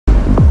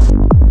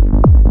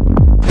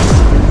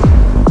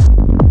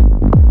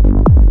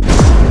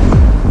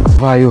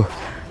vayo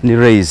ni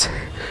raise,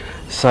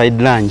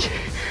 side lunge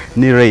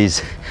ni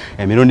raise,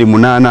 emirundi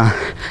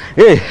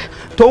 8.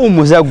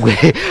 Towumuza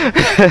gwe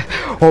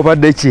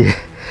obadde ki?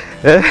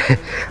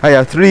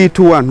 Aya 3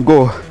 2 1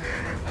 go.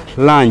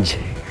 Lunge,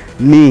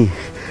 knee,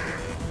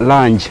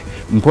 lunge,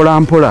 mpola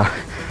mpola.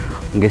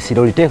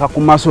 Ngesiro liteeka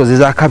ku muscles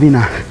za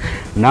kabina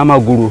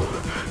n'amagulu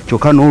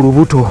kyokka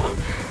n'olubuto.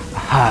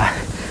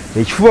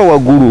 Ekifuba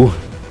waggulu,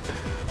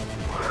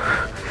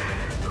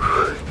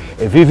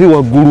 evivi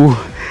waggulu.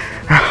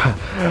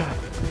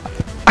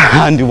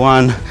 And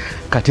 1,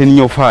 kati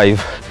nnyo 5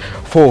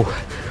 4.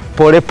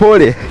 Pole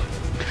pole.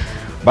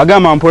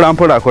 Bagamba mpola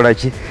mpola akola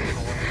ki?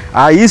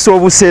 Ayisa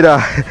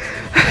obusera.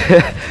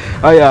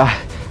 Aya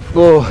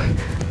go.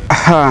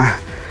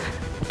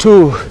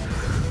 2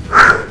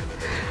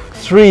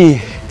 3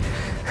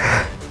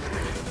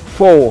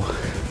 4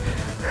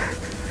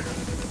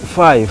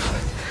 5.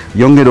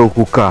 Yongera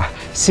okuka.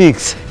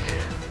 6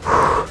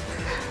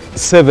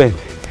 7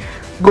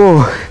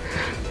 go.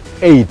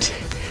 8.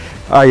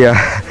 Aya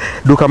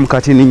duka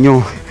mukati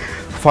nnyo.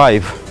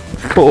 5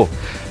 4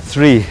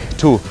 3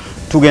 2.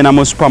 Tugenda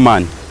mu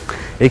Superman.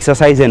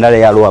 Exercise endala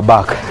ya lower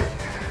back.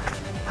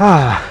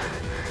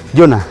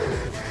 Jona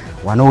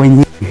wano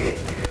wenyi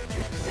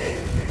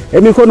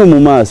emikono mu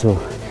maaso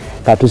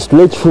katu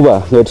stretch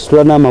fuba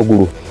yotusula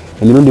n'amagulu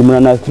emirundi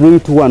 8. 3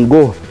 2 1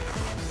 go.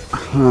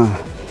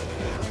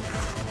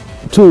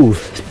 2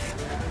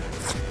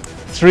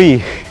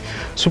 3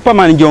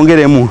 Superman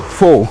jongeremu.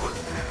 4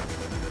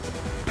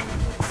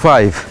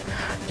 5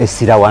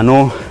 esira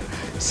wano.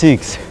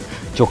 6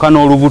 kyokka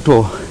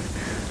n'olubuto.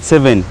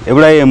 7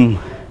 Ibrahim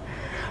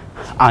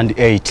and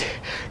 8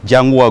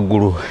 jangu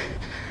waggulu.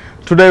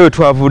 Today we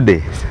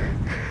twavudde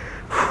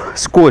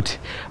squat,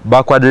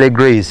 backward leg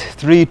raise.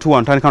 3 2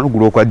 1 tandika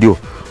n'okugulu okwa ddyo.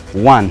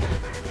 1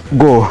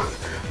 go.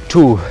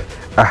 2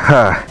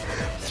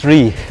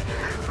 3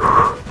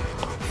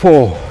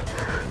 4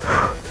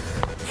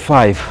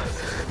 5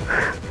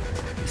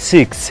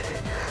 6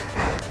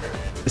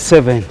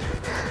 7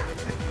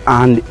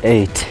 and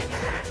 8.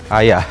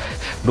 Aya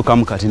duka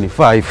mukati ni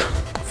 5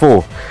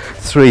 4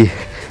 3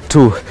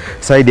 2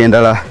 side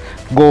endala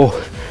go.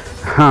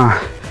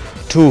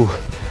 2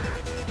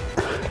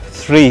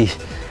 3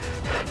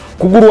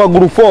 kuguru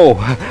waguru. 4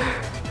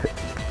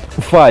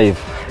 5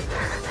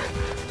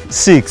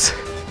 6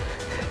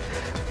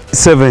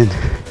 7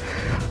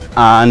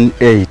 and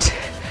 8.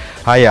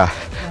 Aya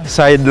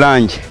side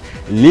lunge,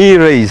 knee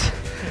raise.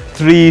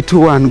 3 2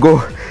 1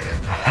 go.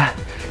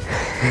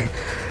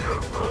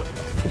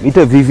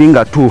 Mite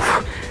vivinga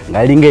tufu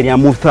ngalinga erya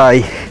mu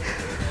thigh.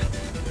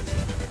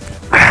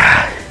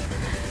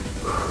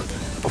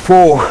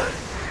 4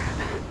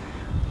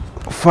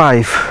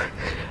 5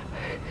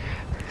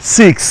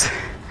 6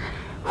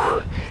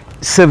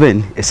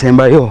 7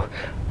 esembayo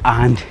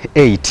and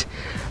 8.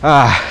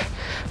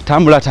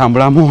 Tambula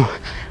tambulamu.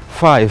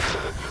 5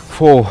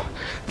 4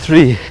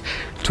 3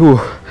 2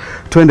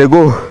 20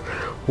 go.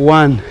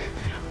 1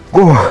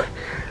 go.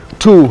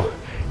 2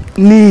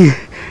 knee.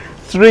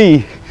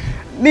 3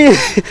 knee.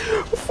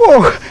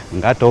 4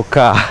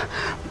 ngatoka.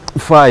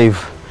 5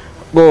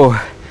 go.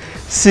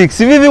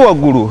 6 vivi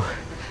waggulu.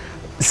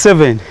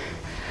 7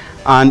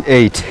 and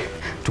 8.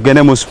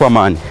 Tugende mu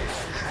Superman.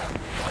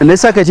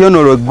 Nesaketi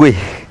ono lwegwe.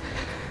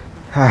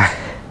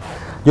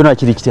 Jona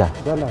kiri kitya?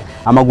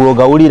 Amagulu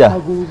gawulira.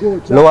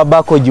 Lower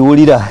back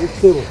ogiwulira.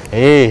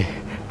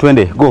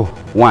 Twende go.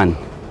 1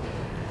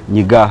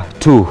 nyiga.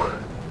 2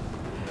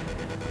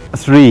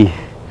 3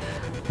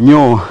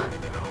 nyo.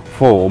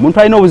 4. Omuntu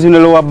alina obuzibu ne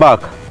lower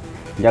back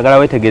njagala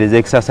wetegereza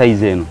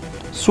exercise eno.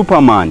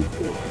 Superman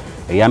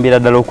eyambira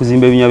ddala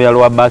okuzimba ebinywa bya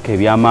lower back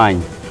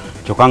eby'amaanyi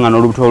kyokka nga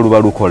n'olubuto oluba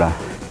lukola.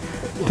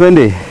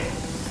 Twende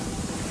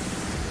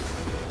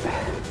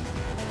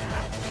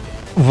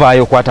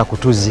vayo, kwata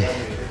kutuzi,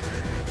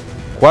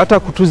 kwata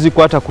kutuzi,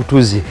 kwata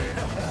kutuzi.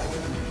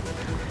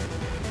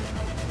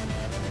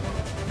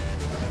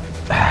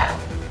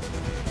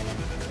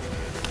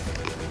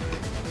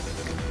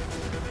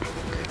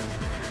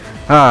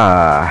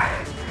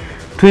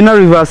 Tuina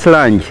reverse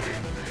lunge,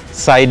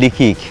 side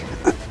kick.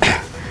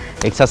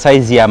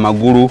 Exercise ya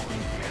maguru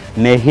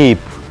ne hip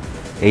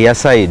eya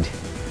side.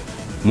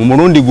 Mu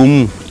mulundi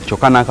gumu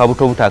kyokka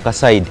n'akabuto buto aka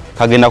side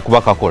kagenda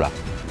kuba kakola.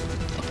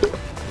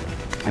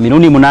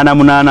 Emirundi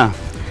 8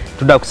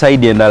 tudda ku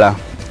side endala.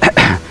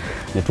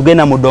 Ne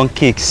tugenda mu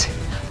donkey kicks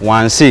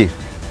wansi.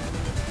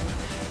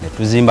 Ne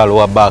tuzimba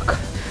lower back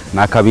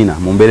n'akabina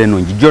mu mbeera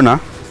ennungi. Jona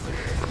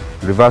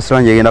reverse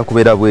lunge egenda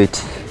kubeera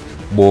bweti.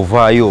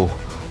 Bovaayo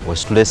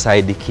ositule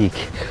side kick.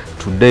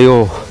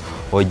 Tuddeyo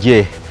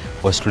oje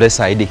ositule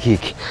side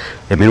kick.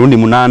 Emirundi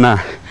 8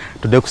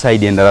 tudde ku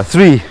side endala.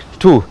 3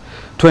 2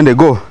 20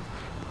 go.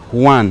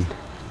 1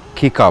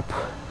 kick up.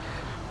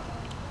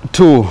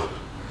 2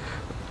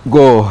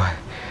 go.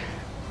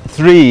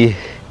 3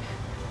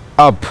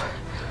 up.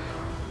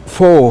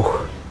 4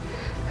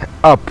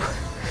 up.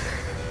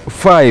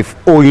 5.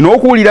 Olina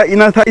okuwulira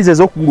inner thighs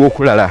ez'okugulu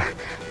okulala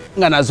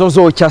nga nazo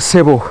zookya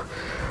ssebo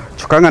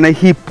kyokka nga ne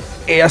hip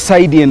eya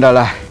side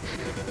endala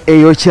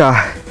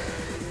eyokya.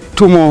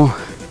 2 more.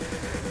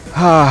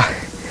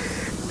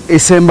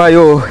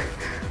 Esembayo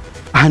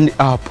and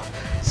up.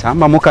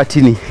 Samba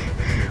mukatini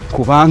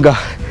kubanga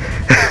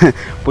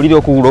pulira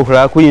okugulu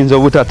okulala kuyinza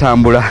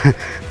obutatambula.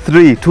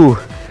 3 2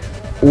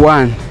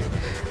 1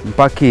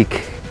 mpa kick.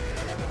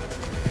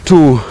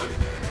 2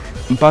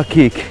 mpa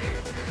kick.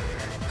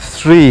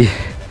 3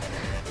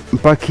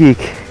 mpa kick.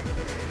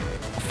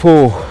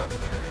 4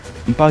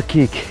 mpa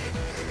kick.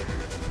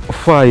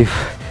 5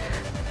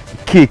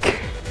 kick.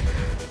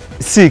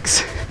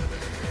 6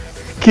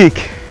 kick.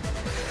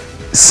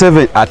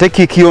 7 ate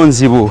kick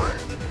yonzibu.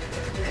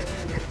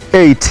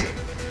 8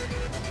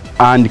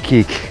 and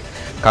kick.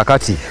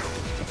 Kakati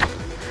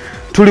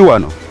tuli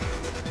wano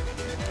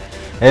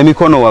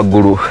emikono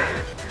waggulu,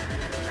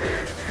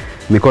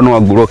 mikono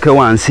waggulu oke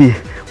wansi.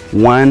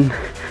 1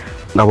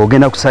 nga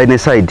bogenda ku side ne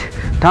side.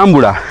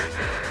 Tambula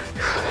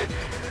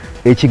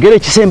ekigere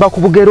kisemba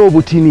ku bugere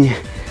obutini.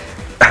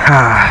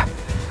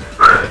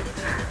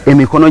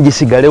 Emikono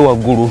gisigale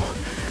waggulu,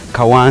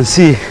 ka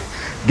wansi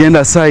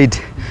genda side.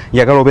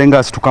 Njagala obenga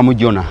asituka mu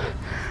jona.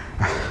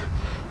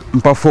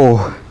 Mpa 4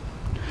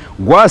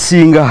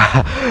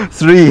 gwasinga.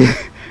 3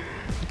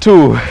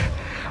 2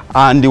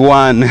 and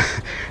 1.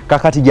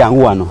 Kakati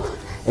jangu wano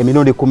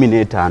emirundi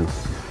 15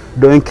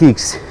 doing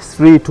kicks.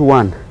 3 to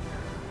 1.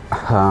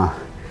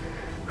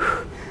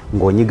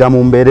 Ngonyiga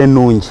mu mbeere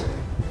ennungi.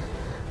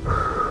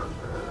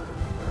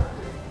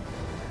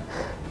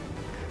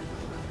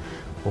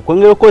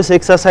 Okwongera okukozesa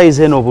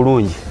exercise eno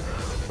bulungi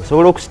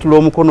osobola okusitula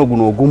omukono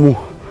guno ogumu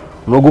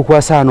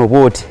n'ogukwasa hano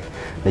bwoti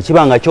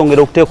nekiba nga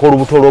kyongera okuteeka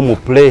olubuto lwo mu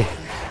play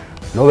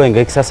n'obenga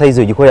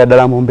exercise ogikola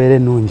ddala mu mbeera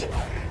ennungi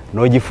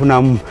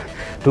n'ogifunamu.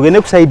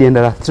 Tugende ku side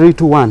endala. 3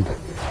 to 1.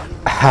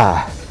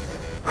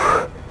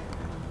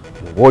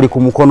 Oli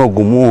ku mukono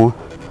gumu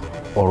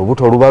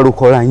olubuto luba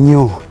lukola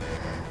nnyo.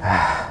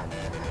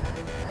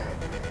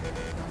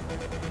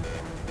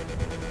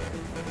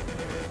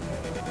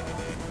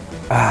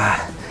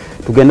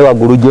 Tugende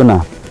waggulu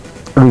jona.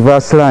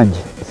 Reverse lunge,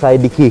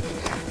 side kick,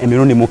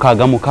 emirundi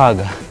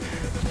 6.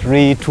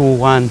 3 2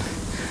 1.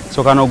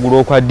 Soka n'ogulu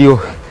okwa ddyo.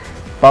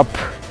 Up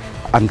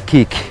and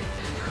kick.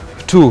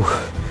 2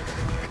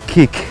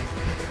 kick.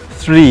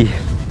 3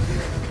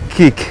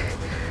 kick.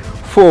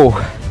 4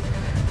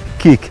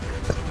 kick.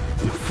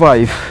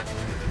 5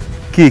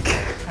 kick.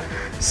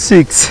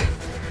 6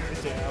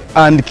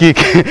 and kick.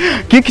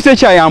 Kick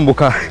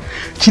tekyayambuka.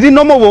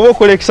 Kirina omu bw'oba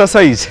okola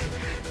exercise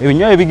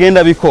ebinyoye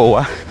bigenda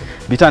bikoowa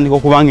bitandika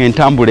okubanga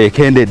entambula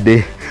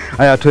ekendedde.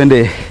 Aya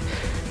twende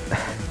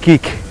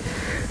kick.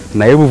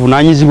 Naye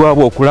buvunaanyizibwa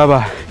bwo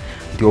okulaba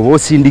nti oba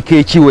osindika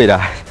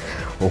ekiwera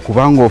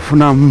okubanga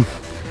ofunamu.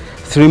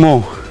 3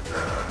 more.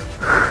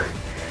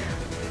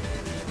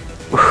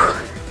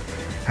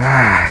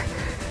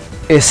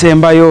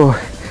 Esembayo.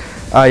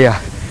 Aya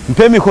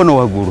mpe emikono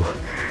waggulu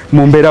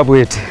mu mbeera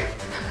bwete.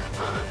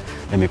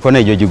 Emikono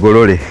egyo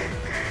gigolole.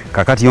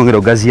 Kakati yongera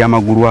ogaziya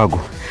amagulu ago.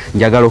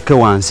 Njagala oke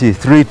wansi.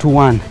 3 to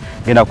 1.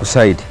 Genda ku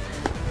side.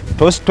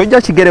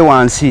 Tojja kigere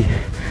wansi.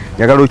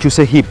 Njagala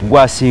okyuse hip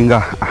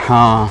gwasinga.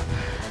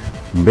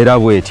 Mbeera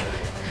bwetyo.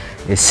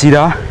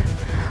 Essira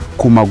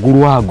ku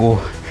magulu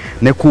ago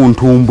ne ku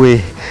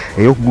ntumbwe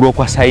ey'okugulu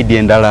okwa side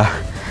endala.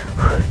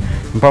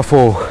 Mpa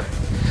 4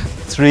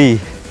 3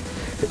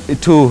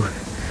 2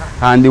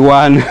 and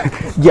 1.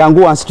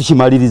 Jangu wansi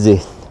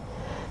tukimalirize.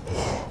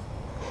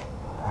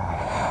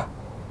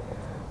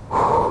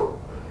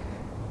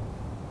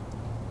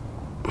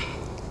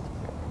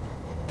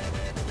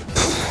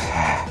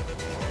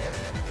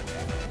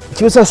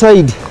 Kyusa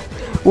side.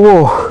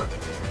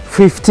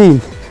 15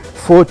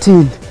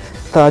 14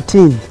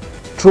 13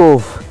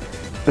 12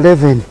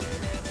 11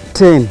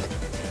 10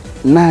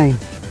 9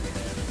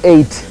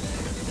 8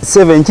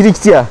 7. Kiri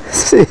kitya?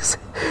 6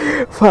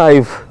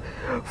 5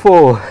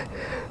 4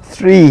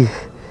 3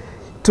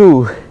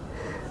 2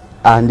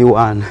 and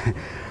 1.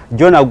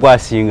 Jona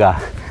gwasinga.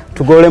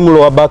 Tugole mu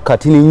lower back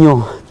katini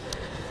nnyo.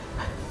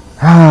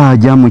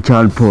 Jamu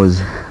child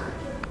pose.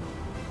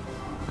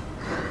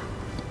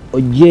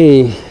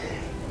 Oje.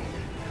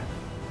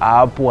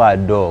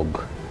 Upward dog.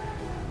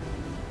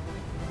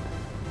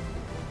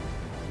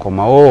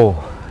 Komao.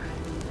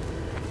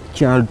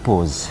 Child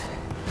pose.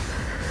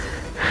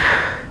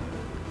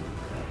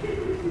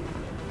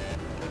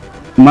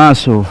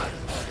 Maso.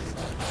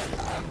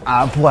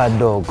 Upward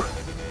dog.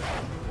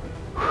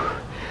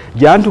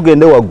 Jantu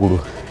tugende waggulu.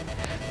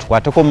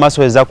 Tukwateko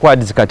maso eza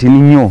quads katini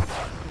nnyo.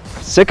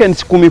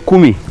 Seconds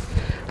 10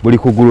 buli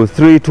kugulu.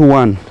 3 to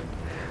 1.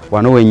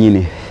 Wano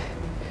wenyini.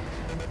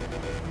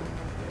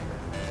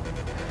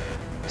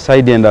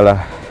 Side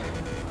endala.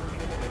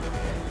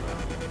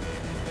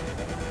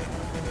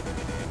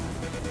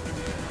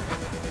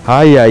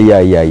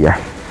 Aya.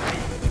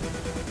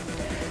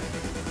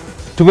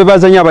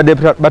 Tubebaza nnyo abadde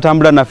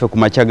batambula naffe ku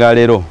makya ga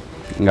leero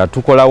nga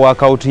tukola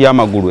workout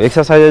y'amagulu,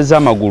 exercises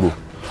z'amagulu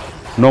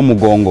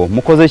n'omugongo.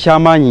 Mukoze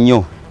kyamaanyi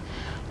nnyo.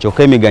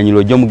 Kyokka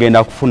emiganyiro gyo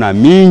mugenda kufuna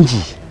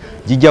mingi.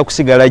 Gijja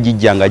kusigala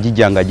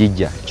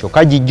gijja.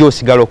 Kyokka gijja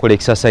osigala okola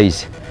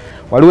exercise.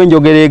 Waliwo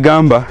enjogera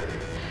egamba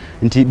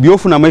nti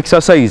byofunamu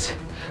exercise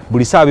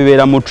buli saa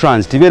bibeera mu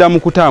trance tibeera mu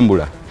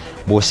kutambula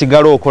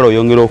bw'osigala okola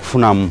oyongera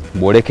okufunamu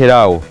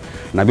bw'olekeraawo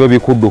nabyo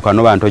bikudduka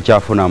noba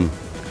ntokyafunamu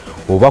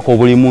obubaka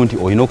obulimu nti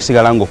olina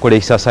okusigala ng'okola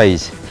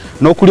exercise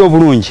n'okulya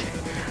obulungi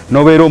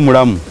n'obeera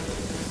omulamu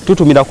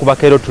tutumira ku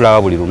bakeero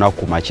tulaba buli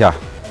lunaku ku makya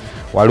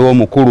waliwo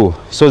omukulu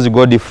Sozi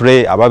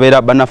Godfrey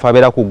ababeera bannaffe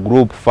abeera ku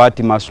group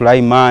Fatima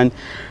Sulaiman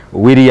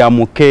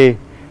William K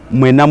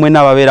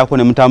mwena ababeerako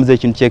ne mutambuza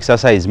ekintu kye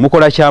exercise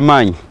mukola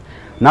kyamaanyi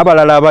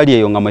n'abalala abali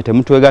eyo nga mwe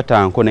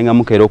temutwegatanko ne nga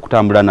mukeera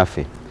okutambula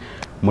naffe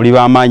muli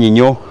b'amaanyi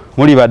nnyo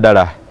muli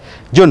baddala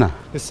Jona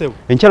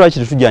enkyalo lwaki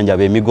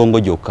tetujjanjaba emigongo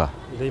gyokka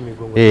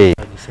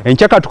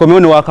enkyaka tukomewo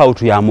ne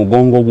wakawutu ya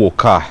mugongo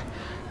gwokka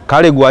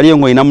kale gwali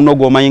ngo ina muno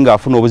gomanyi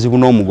ng'afuna obuzibu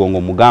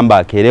n'omugongo mugamba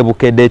akeere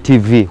Bukedde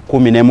TV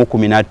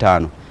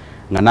 11:15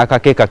 nga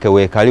n'akakeeka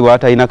keweekali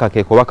watalina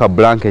kakeeko oba ka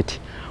blanket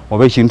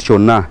oba ekintu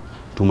kyonna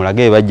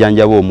tumulage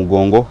bajjanjaba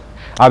omugongo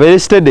abeere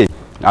steady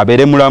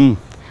abeere mulamu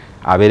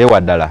abeere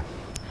waddala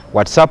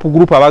WhatsApp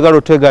group abagala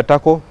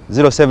otwegattako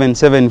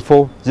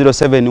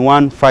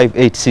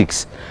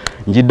 0774071586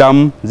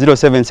 njiddamu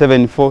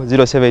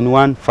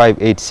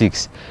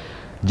 0774071586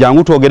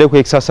 jangu twogere ku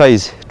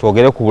exercise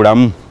twogere ku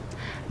bulamu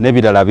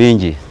n'ebirala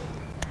bingi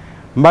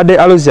mbadde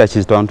Aloysious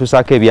Kizito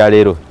ntusaako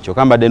ebyaleero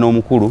kyokka mbadde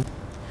n'omukulu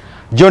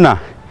Jona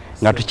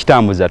nga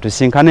tukitambuza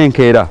tusinkane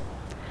enkeera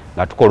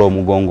nga tukola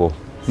omugongo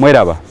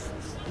mweraba